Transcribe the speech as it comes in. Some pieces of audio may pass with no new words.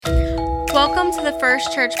Welcome to the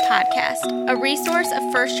First Church Podcast, a resource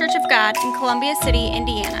of First Church of God in Columbia City,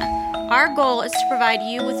 Indiana. Our goal is to provide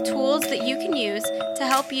you with tools that you can use to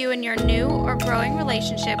help you in your new or growing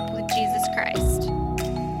relationship with Jesus Christ.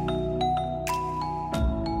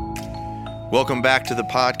 Welcome back to the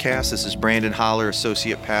podcast. This is Brandon Holler,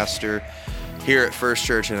 Associate Pastor here at First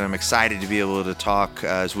Church, and I'm excited to be able to talk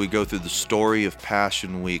as we go through the story of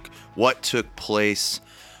Passion Week, what took place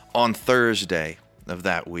on Thursday of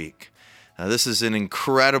that week. This is an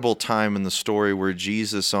incredible time in the story where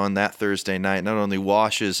Jesus on that Thursday night not only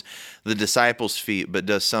washes the disciples' feet, but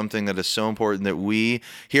does something that is so important that we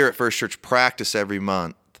here at First Church practice every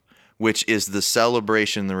month, which is the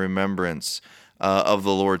celebration, the remembrance of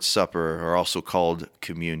the Lord's Supper, or also called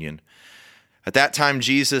communion. At that time,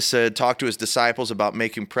 Jesus had talked to his disciples about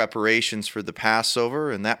making preparations for the Passover,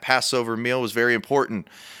 and that Passover meal was very important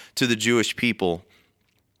to the Jewish people.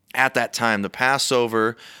 At that time, the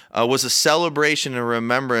Passover was a celebration and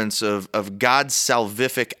remembrance of God's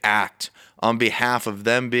salvific act on behalf of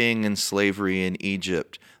them being in slavery in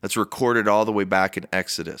Egypt. That's recorded all the way back in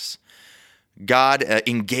Exodus. God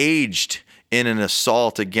engaged in an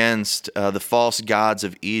assault against the false gods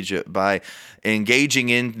of Egypt by engaging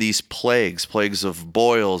in these plagues of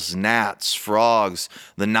boils, gnats, frogs.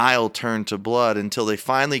 The Nile turned to blood until they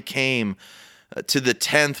finally came to the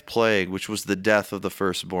 10th plague, which was the death of the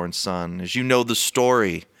firstborn son. As you know the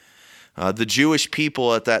story, the Jewish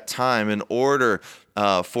people at that time, in order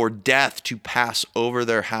for death to pass over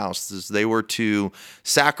their houses, they were to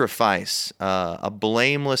sacrifice a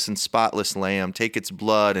blameless and spotless lamb, take its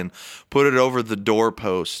blood and put it over the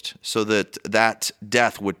doorpost so that that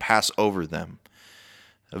death would pass over them.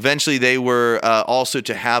 Eventually, they were also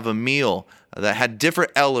to have a meal that had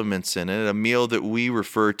different elements in it, a meal that we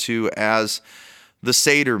refer to as the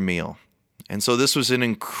Seder meal. And so this was an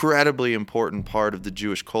incredibly important part of the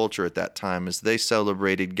Jewish culture at that time as they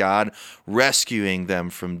celebrated God rescuing them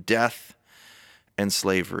from death and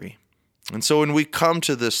slavery. And so when we come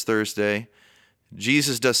to this Thursday,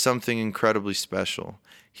 Jesus does something incredibly special.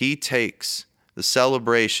 He takes the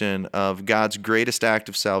celebration of God's greatest act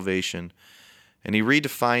of salvation and he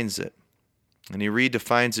redefines it. And he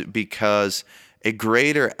redefines it because a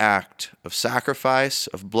greater act of sacrifice,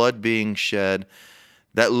 of blood being shed,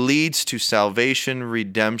 that leads to salvation,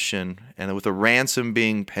 redemption, and with a ransom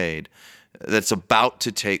being paid, that's about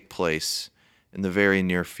to take place in the very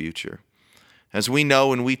near future. As we know,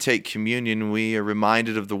 when we take communion, we are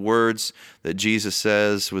reminded of the words that Jesus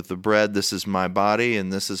says with the bread, "This is my body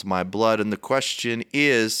and this is my blood." And the question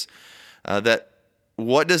is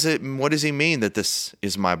what does he mean that this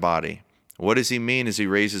is my body? What does he mean as he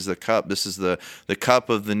raises the cup? This is the cup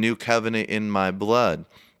of the new covenant in my blood.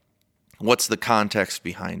 What's the context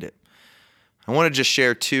behind it? I want to just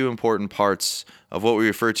share two important parts of what we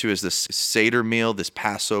refer to as this Seder meal, this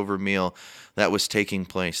Passover meal that was taking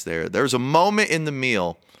place there. There's a moment in the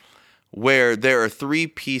meal where there are three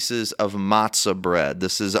pieces of matzah bread.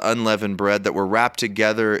 This is unleavened bread that were wrapped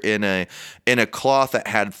together in a cloth that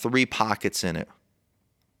had three pockets in it.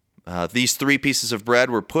 These three pieces of bread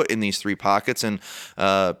were put in these three pockets, and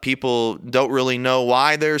people don't really know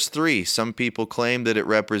why there's three. Some people claim that it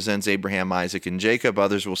represents Abraham, Isaac, and Jacob.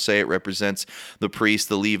 Others will say it represents the priests,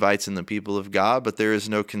 the Levites, and the people of God, but there is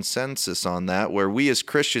no consensus on that, where we as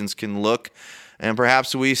Christians can look and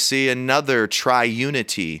perhaps we see another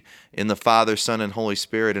triunity in the Father, Son, and Holy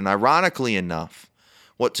Spirit. And ironically enough,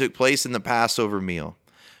 what took place in the Passover meal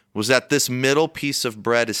was that this middle piece of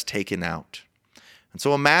bread is taken out. And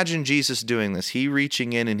so imagine Jesus doing this. He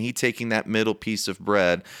reaching in and he taking that middle piece of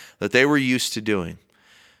bread that they were used to doing.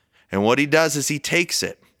 And what he does is he takes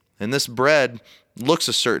it. And this bread looks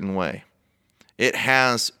a certain way. It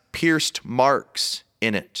has pierced marks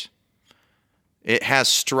in it. It has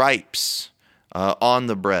stripes on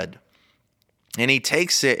the bread. And he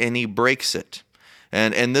takes it and he breaks it.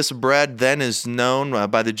 And this bread then is known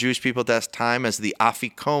by the Jewish people at that time as the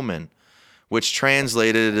afikomen, which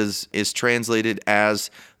is translated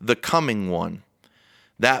as the coming one.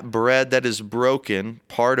 That bread that is broken,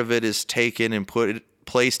 part of it is taken and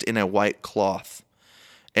placed in a white cloth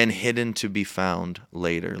and hidden to be found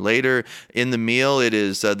later. Later in the meal, it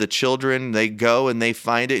is the children, they go and they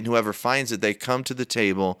find it, and whoever finds it, they come to the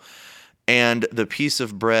table, and the piece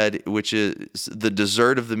of bread, which is the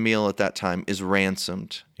dessert of the meal at that time, is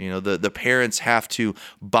ransomed. You know, the parents have to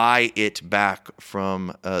buy it back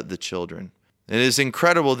from the children. It is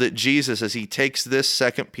incredible that Jesus, as he takes this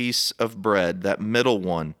second piece of bread, that middle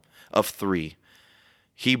one of three,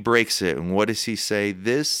 he breaks it. And what does he say?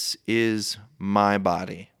 "This is my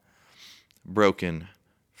body, broken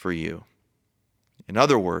for you." In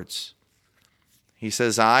other words, He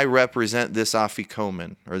says, I represent this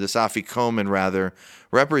afikomen, or this afikomen rather,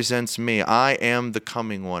 represents me. I am the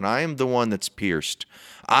coming one. I am the one that's pierced.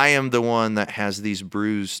 I am the one that has these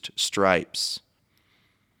bruised stripes.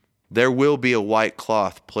 There will be a white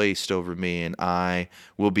cloth placed over me, and I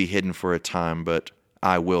will be hidden for a time, but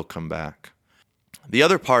I will come back. The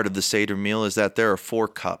other part of the Seder meal is that there are 4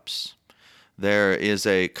 cups. There is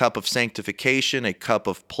a cup of sanctification, a cup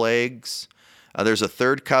of plagues. There's a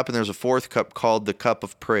 3rd cup, and there's a 4th cup called the cup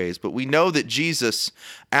of praise. But we know that Jesus,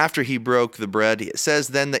 after he broke the bread, it says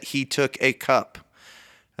then that he took a cup.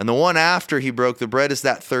 And the one after he broke the bread is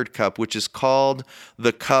that 3rd cup, which is called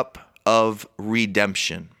the cup of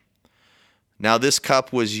redemption. Now, this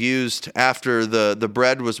cup was used after the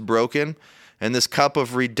bread was broken, and this cup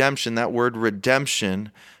of redemption, that word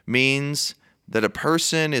redemption, means that a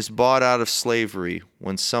person is bought out of slavery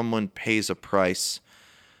when someone pays a price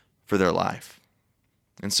for their life.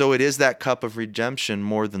 And so it is that cup of redemption,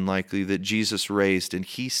 more than likely, that Jesus raised, and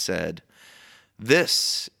he said,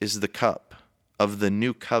 "This is the cup of the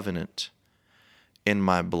new covenant in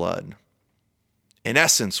my blood." In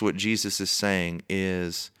essence, what Jesus is saying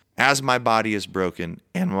is, as my body is broken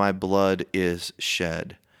and my blood is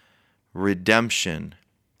shed, redemption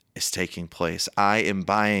is taking place. I am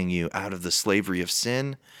buying you out of the slavery of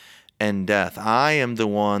sin and death. I am the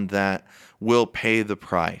one that will pay the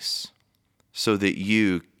price so that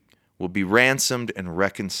you will be ransomed and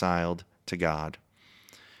reconciled to God.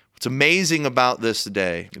 What's amazing about this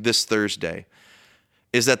day, this Thursday,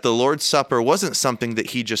 is that the Lord's Supper wasn't something that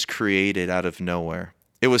he just created out of nowhere.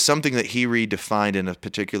 It was something that he redefined in a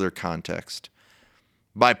particular context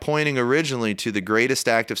by pointing originally to the greatest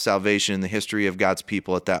act of salvation in the history of God's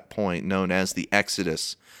people at that point, known as the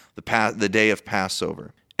Exodus, the day of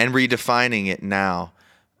Passover, and redefining it now,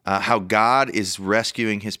 how God is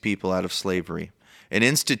rescuing his people out of slavery and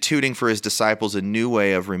instituting for his disciples a new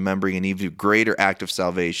way of remembering an even greater act of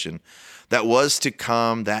salvation that was to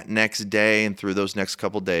come that next day and through those next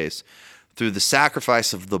couple days, through the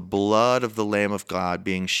sacrifice of the blood of the Lamb of God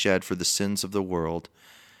being shed for the sins of the world,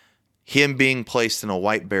 him being placed in a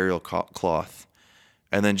white burial cloth,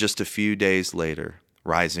 and then just a few days later,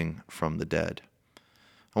 rising from the dead.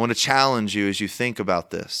 I want to challenge you as you think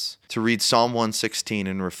about this to read Psalm 116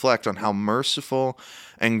 and reflect on how merciful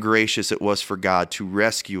and gracious it was for God to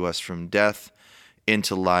rescue us from death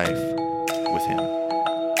into life with him.